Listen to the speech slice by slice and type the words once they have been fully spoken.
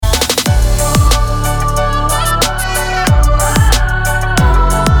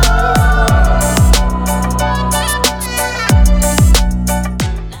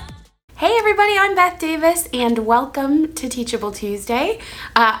Davis, and welcome to Teachable Tuesday.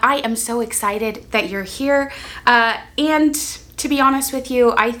 I am so excited that you're here, and to be honest with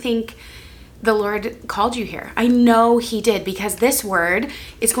you, I think the Lord called you here. I know He did, because this word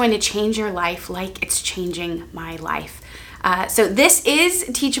is going to change your life like it's changing my life. So this is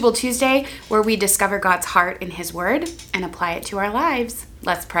Teachable Tuesday, where we discover God's heart in His word and apply it to our lives.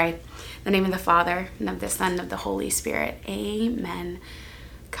 Let's pray. In the name of the Father, and of the Son, and of the Holy Spirit. Amen.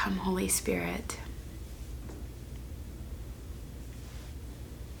 Come, Holy Spirit.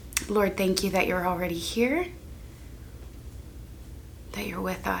 Lord, thank you that you're already here, that you're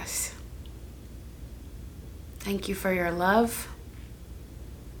with us. Thank you for your love,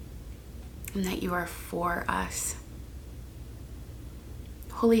 and that you are for us.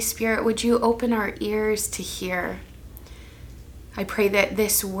 Holy Spirit, would you open our ears to hear? I pray that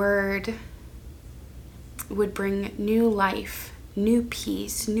this word would bring new life, new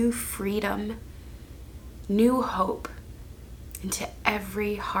peace, new freedom, new hope into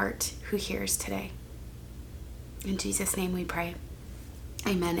every heart who hears today. In Jesus' name we pray.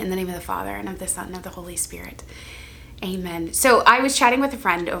 Amen. In the name of the Father, and of the Son, and of the Holy Spirit. Amen. So I was chatting with a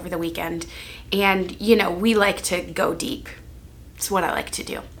friend over the weekend, and we like to go deep. It's what I like to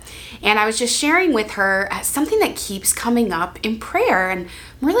do. And I was just sharing with her something that keeps coming up in prayer, and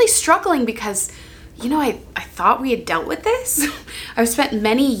I'm really struggling because I thought we had dealt with this. I've spent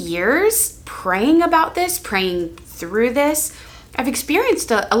many years praying about this, praying through this. I've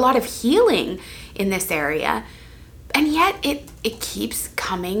experienced a lot of healing in this area, and yet it keeps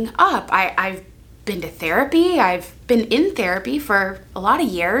coming up. I've been to therapy. I've been in therapy for a lot of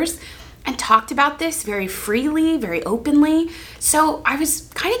years and talked about this very freely, very openly. So I was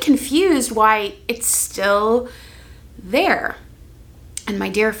kind of confused why it's still there. And my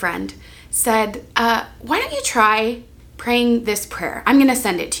dear friend said, why don't you try praying this prayer? I'm going to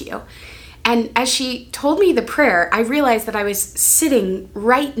send it to you. And as she told me the prayer, I realized that I was sitting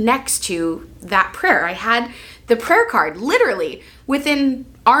right next to that prayer. I had the prayer card literally within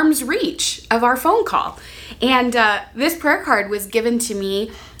arm's reach of our phone call. And this prayer card was given to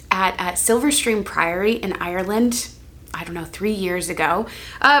me at Silverstream Priory in Ireland, 3 years ago.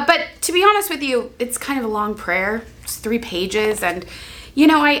 But to be honest with you, it's kind of a long prayer. It's 3 pages. And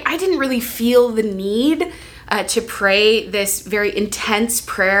I didn't really feel the need to pray this very intense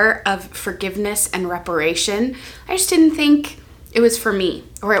prayer of forgiveness and reparation. I just didn't think it was for me,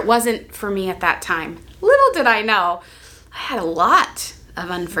 or it wasn't for me at that time. Little did I know, I had a lot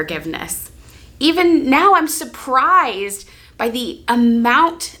of unforgiveness. Even now, I'm surprised by the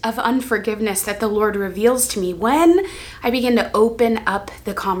amount of unforgiveness that the Lord reveals to me when I begin to open up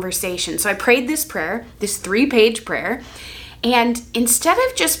the conversation. So I prayed this prayer, this 3-page prayer, and instead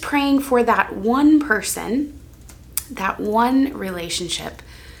of just praying for that one person, that one relationship,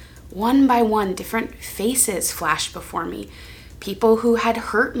 one by one, different faces flashed before me. People who had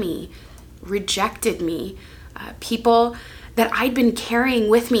hurt me, rejected me, people that I'd been carrying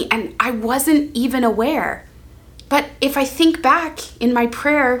with me, and I wasn't even aware. But if I think back in my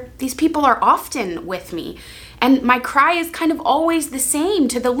prayer, these people are often with me. And my cry is kind of always the same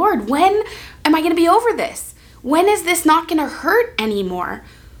to the Lord. When am I going to be over this? When is this not going to hurt anymore?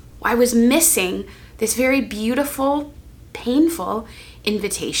 I was missing this very beautiful, painful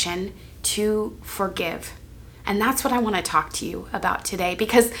invitation to forgive. And that's what I want to talk to you about today,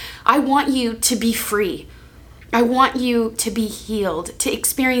 because I want you to be free. I want you to be healed, to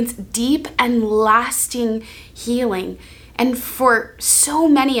experience deep and lasting healing. And for so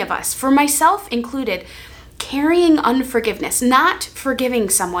many of us, for myself included, carrying unforgiveness, not forgiving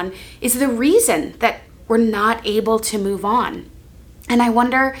someone, is the reason that we're not able to move on. And I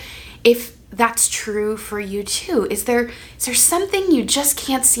wonder if that's true for you too. Is there something you just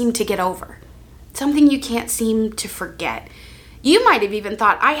can't seem to get over? Something you can't seem to forget? You might have even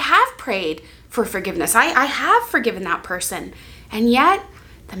thought, I have prayed for forgiveness. I have forgiven that person. And yet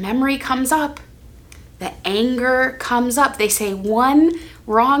the memory comes up. The anger comes up. They say one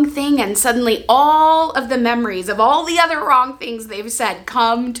wrong thing and suddenly all of the memories of all the other wrong things they've said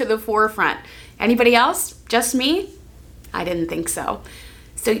come to the forefront. Anybody else? Just me? I didn't think so.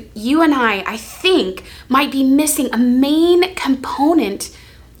 So you and I think, might be missing a main component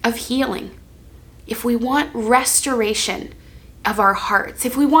of healing. If we want restoration of our hearts,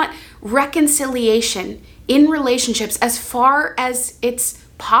 if we want reconciliation in relationships as far as it's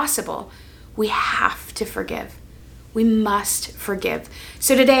possible, we have to forgive. We must forgive.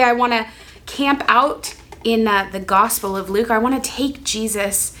 So today I want to camp out in the Gospel of Luke. I want to take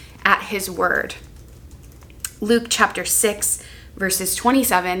Jesus at his word. Luke chapter 6, verses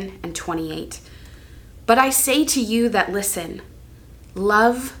 27 and 28. But I say to you that listen,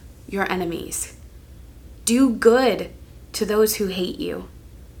 love your enemies. Do good to those who hate you.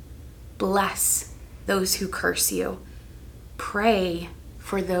 Bless those who curse you. Pray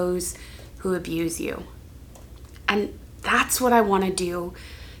for those who abuse you. And that's what I want to do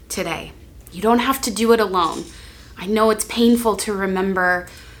today. You don't have to do it alone. I know it's painful to remember.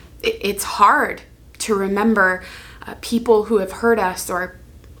 It's hard to remember people who have hurt us or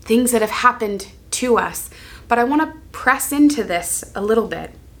things that have happened to us. But I want to press into this a little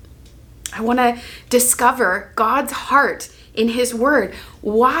bit. I want to discover God's heart in his word.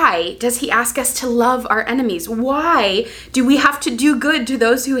 Why does he ask us to love our enemies? Why do we have to do good to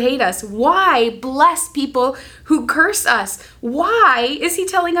those who hate us? Why bless people who curse us? Why is he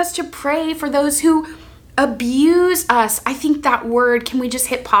telling us to pray for those who abuse us? I think that word, can we just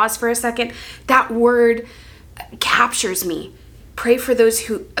hit pause for a second? That word captures me. Pray for those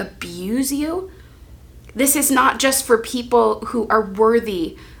who abuse you. This is not just for people who are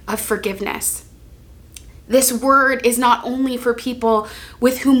worthy of forgiveness. This word is not only for people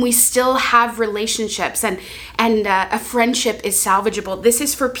with whom we still have relationships and a friendship is salvageable. This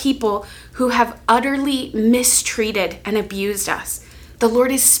is for people who have utterly mistreated and abused us. The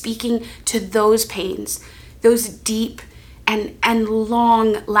Lord is speaking to those pains, those deep and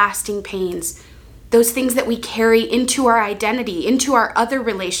long-lasting pains, those things that we carry into our identity, into our other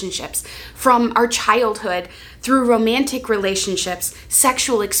relationships, from our childhood, through romantic relationships,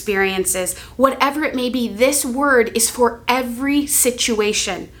 sexual experiences, whatever it may be. This word is for every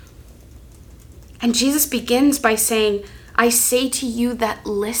situation. And Jesus begins by saying, I say to you that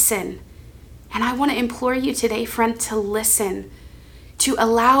listen. And I want to implore you today, friend, to listen, to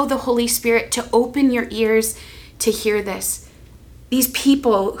allow the Holy Spirit to open your ears to hear this. These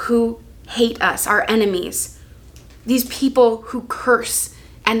people who hate us, our enemies, these people who curse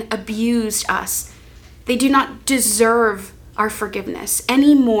and abused us, they do not deserve our forgiveness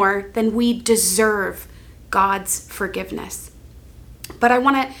any more than we deserve God's forgiveness. But I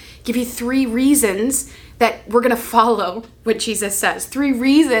want to give you 3 reasons that we're going to follow what Jesus says. 3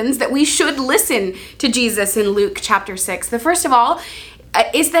 reasons that we should listen to Jesus in Luke chapter 6. The first of all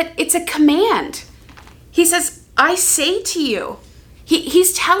is that it's a command. He says, I say to you.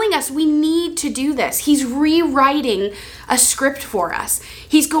 He's telling us we need to do this. He's rewriting a script for us.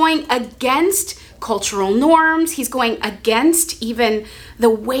 He's going against cultural norms. He's going against even the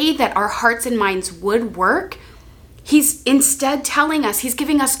way that our hearts and minds would work. He's instead telling us, he's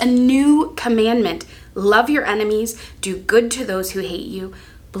giving us a new commandment. Love your enemies, do good to those who hate you,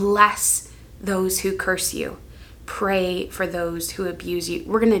 bless those who curse you, pray for those who abuse you.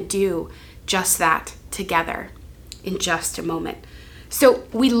 We're going to do just that together in just a moment. So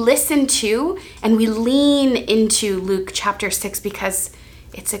we listen to and we lean into Luke chapter 6 because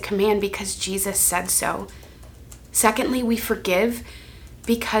it's a command, because Jesus said so. Secondly, we forgive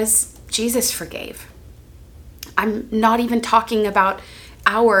because Jesus forgave. I'm not even talking about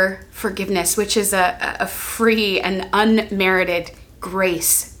our forgiveness, which is a free and unmerited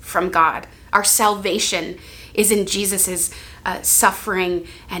grace from God. Our salvation is in Jesus's suffering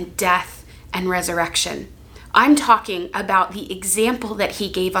and death and resurrection. I'm talking about the example that he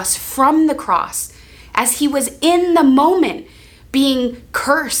gave us from the cross as he was in the moment being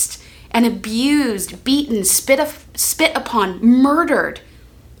cursed and abused, beaten, spit upon, murdered.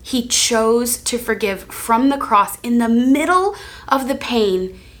 He chose to forgive from the cross. In the middle of the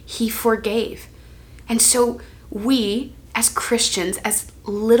pain, he forgave. And so we, as Christians, as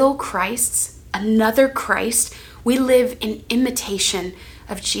little Christs, another Christ, we live in imitation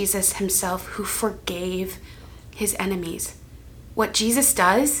of Jesus himself, who forgave his enemies. What Jesus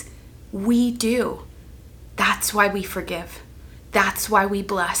does, we do. That's why we forgive. That's why we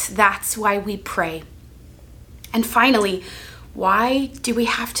bless. That's why we pray. And finally, why do we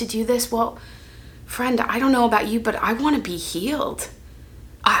have to do this? Well, friend, I don't know about you, but I want to be healed.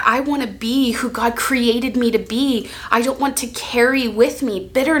 I want to be who God created me to be. I don't want to carry with me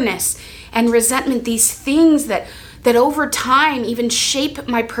bitterness and resentment, these things that over time even shape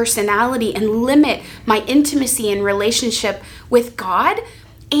my personality and limit my intimacy and relationship with God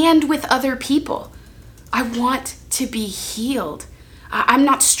and with other people. I want to be healed. I'm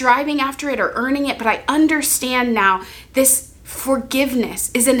not striving after it or earning it, but I understand now this forgiveness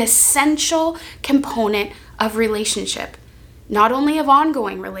is an essential component of relationship. Not only of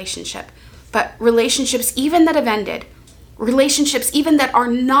ongoing relationship, but relationships even that have ended. Relationships even that are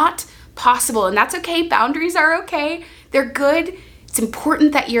not possible. And that's okay. Boundaries are okay. They're good. It's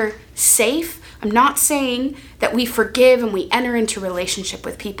important that you're safe. I'm not saying that we forgive and we enter into relationship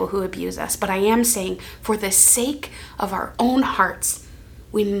with people who abuse us, but I am saying for the sake of our own hearts,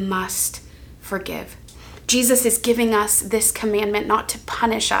 we must forgive. Jesus is giving us this commandment not to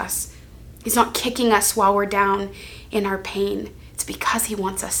punish us. He's not kicking us while we're down in our pain. It's because he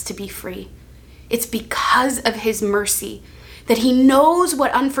wants us to be free. It's because of his mercy that he knows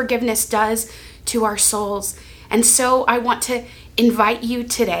what unforgiveness does to our souls. And so I want to invite you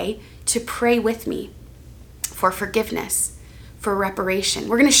today to pray with me for forgiveness, for reparation.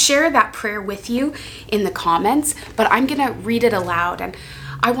 We're going to share that prayer with you in the comments, but I'm going to read it aloud. And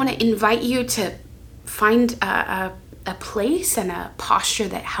I want to invite you to find a place and a posture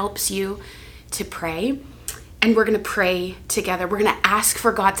that helps you to pray. And we're going to pray together. We're going to ask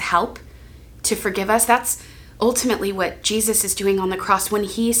for God's help to forgive us. That's ultimately what Jesus is doing on the cross when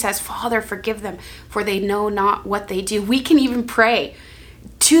he says, Father, forgive them, for they know not what they do. We can even pray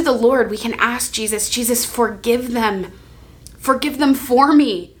to the Lord. We can ask Jesus, forgive them. Forgive them for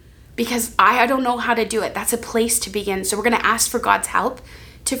me, because I don't know how to do it. That's a place to begin. So we're going to ask for God's help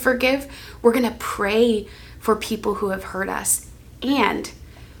to forgive. We're going to pray for people who have hurt us. And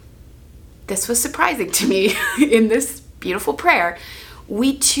this was surprising to me in this beautiful prayer.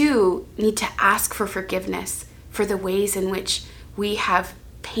 We too need to ask for forgiveness for the ways in which we have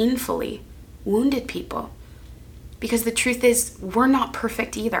painfully wounded people. Because the truth is, we're not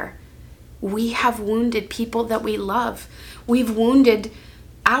perfect either. We have wounded people that we love. We've wounded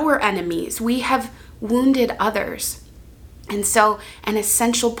our enemies. We have wounded others. And so an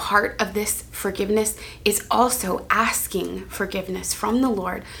essential part of this forgiveness is also asking forgiveness from the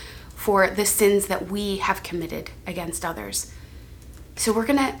Lord for the sins that we have committed against others. So we're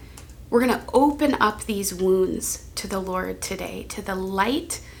gonna open up these wounds to the Lord today, to the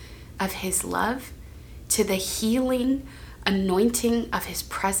light of his love, to the healing anointing of his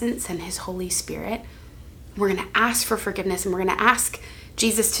presence and his Holy Spirit. We're gonna ask for forgiveness, and we're gonna ask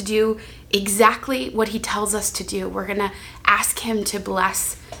Jesus to do exactly what he tells us to do. We're gonna ask him to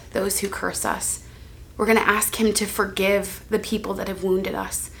bless those who curse us. We're gonna ask him to forgive the people that have wounded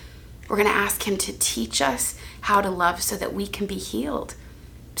us. We're gonna ask him to teach us how to love so that we can be healed,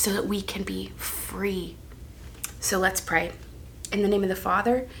 so that we can be free. So let's pray. In the name of the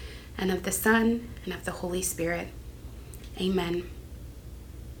Father, and of the Son, and of the Holy Spirit. Amen.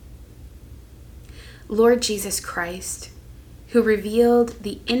 Lord Jesus Christ, who revealed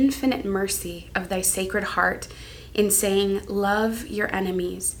the infinite mercy of thy sacred heart in saying, love your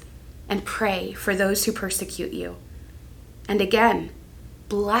enemies and pray for those who persecute you. And again,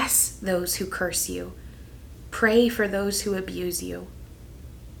 bless those who curse you. Pray for those who abuse you.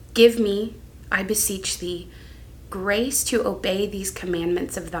 Give me, I beseech thee, grace to obey these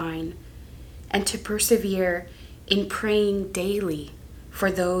commandments of thine, and to persevere in praying daily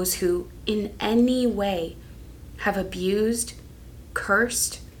for those who in any way have abused,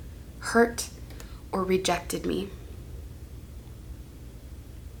 cursed, hurt, or rejected me.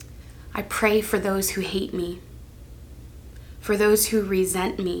 I pray for those who hate me, for those who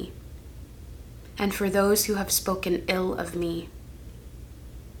resent me, and for those who have spoken ill of me.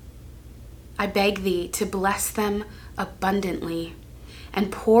 I beg thee to bless them abundantly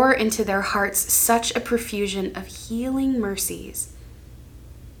and pour into their hearts such a profusion of healing mercies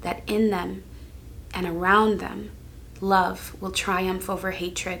that in them and around them, love will triumph over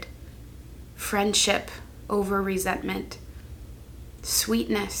hatred, friendship over resentment,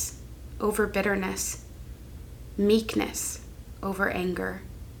 sweetness over bitterness, meekness over anger,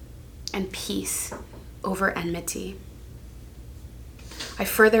 and peace over enmity. I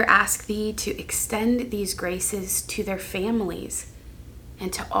further ask thee to extend these graces to their families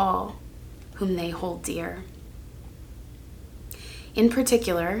and to all whom they hold dear. In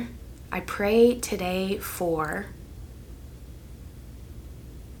particular, I pray today for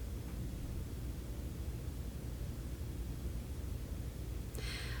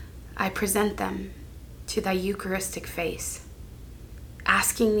I present them to thy Eucharistic face,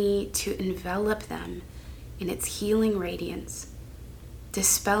 asking thee to envelop them in its healing radiance,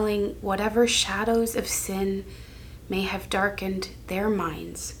 dispelling whatever shadows of sin may have darkened their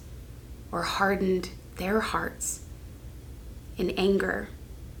minds or hardened their hearts in anger,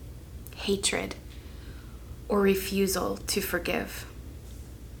 hatred, or refusal to forgive.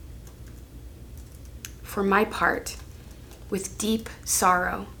 For my part, with deep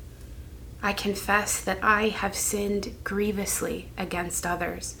sorrow, I confess that I have sinned grievously against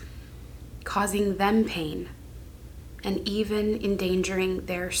others, causing them pain and even endangering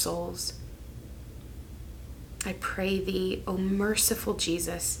their souls. I pray thee, O merciful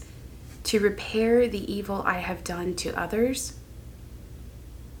Jesus, to repair the evil I have done to others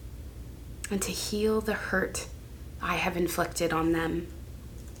and to heal the hurt I have inflicted on them.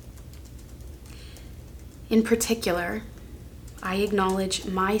 In particular, I acknowledge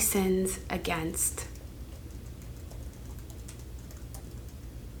my sins against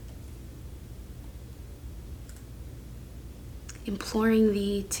imploring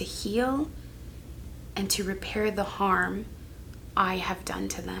thee to heal and to repair the harm I have done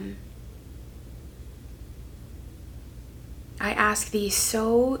to them. I ask thee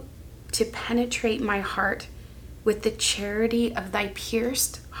so to penetrate my heart with the charity of thy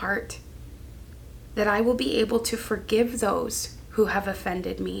pierced heart, that I will be able to forgive those who have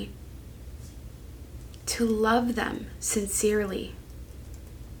offended me, to love them sincerely,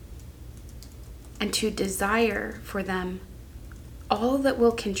 and to desire for them all that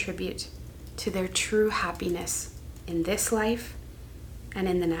will contribute to their true happiness in this life and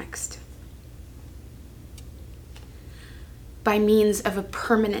in the next. By means of a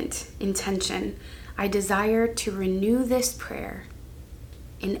permanent intention, I desire to renew this prayer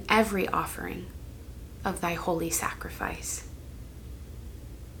in every offering of thy holy sacrifice.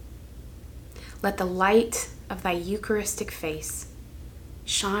 Let the light of thy Eucharistic face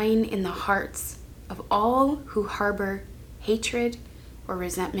shine in the hearts of all who harbor hatred or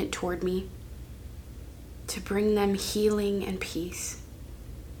resentment toward me, to bring them healing and peace.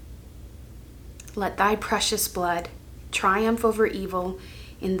 Let thy precious blood triumph over evil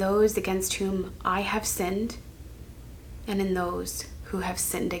in those against whom I have sinned and in those who have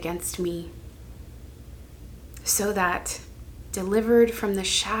sinned against me, so that, delivered from the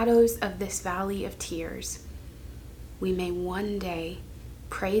shadows of this valley of tears, we may one day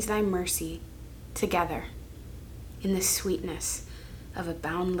praise thy mercy together in the sweetness of a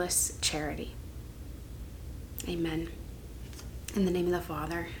boundless charity. Amen. In the name of the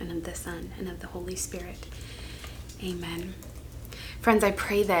Father, and of the Son, and of the Holy Spirit. Amen. Friends, I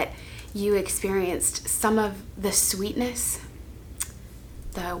pray that you experienced some of the sweetness,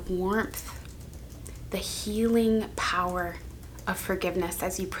 the warmth, the healing power of forgiveness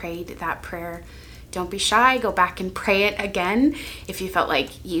as you prayed that prayer. Don't be shy. Go back and pray it again if you felt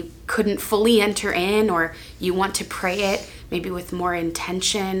like you couldn't fully enter in, or you want to pray it maybe with more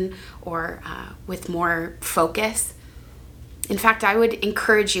intention or with more focus. In fact, I would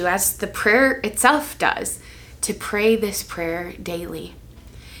encourage you, as the prayer itself does, to pray this prayer daily,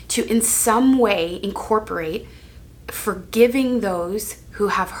 to in some way incorporate forgiving those who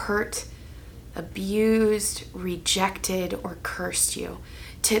have hurt, abused, rejected, or cursed you,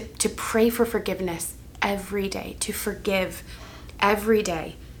 to pray for forgiveness every day, to forgive every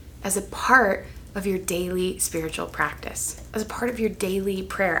day as a part of your daily spiritual practice, as a part of your daily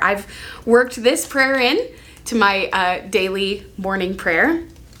prayer. I've worked this prayer in to my daily morning prayer.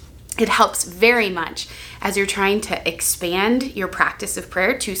 It helps very much as you're trying to expand your practice of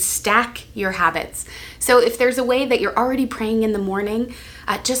prayer, to stack your habits. So if there's a way that you're already praying in the morning,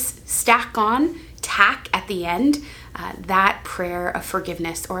 just tack at the end that prayer of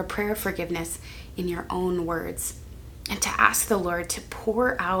forgiveness, or a prayer of forgiveness in your own words, and to ask the Lord to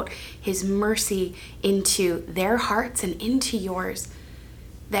pour out his mercy into their hearts and into yours,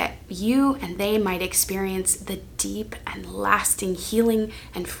 that you and they might experience the deep and lasting healing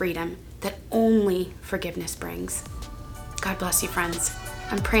and freedom that only forgiveness brings. God bless you, friends.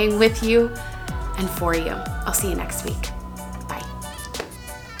 I'm praying with you and for you. I'll see you next week.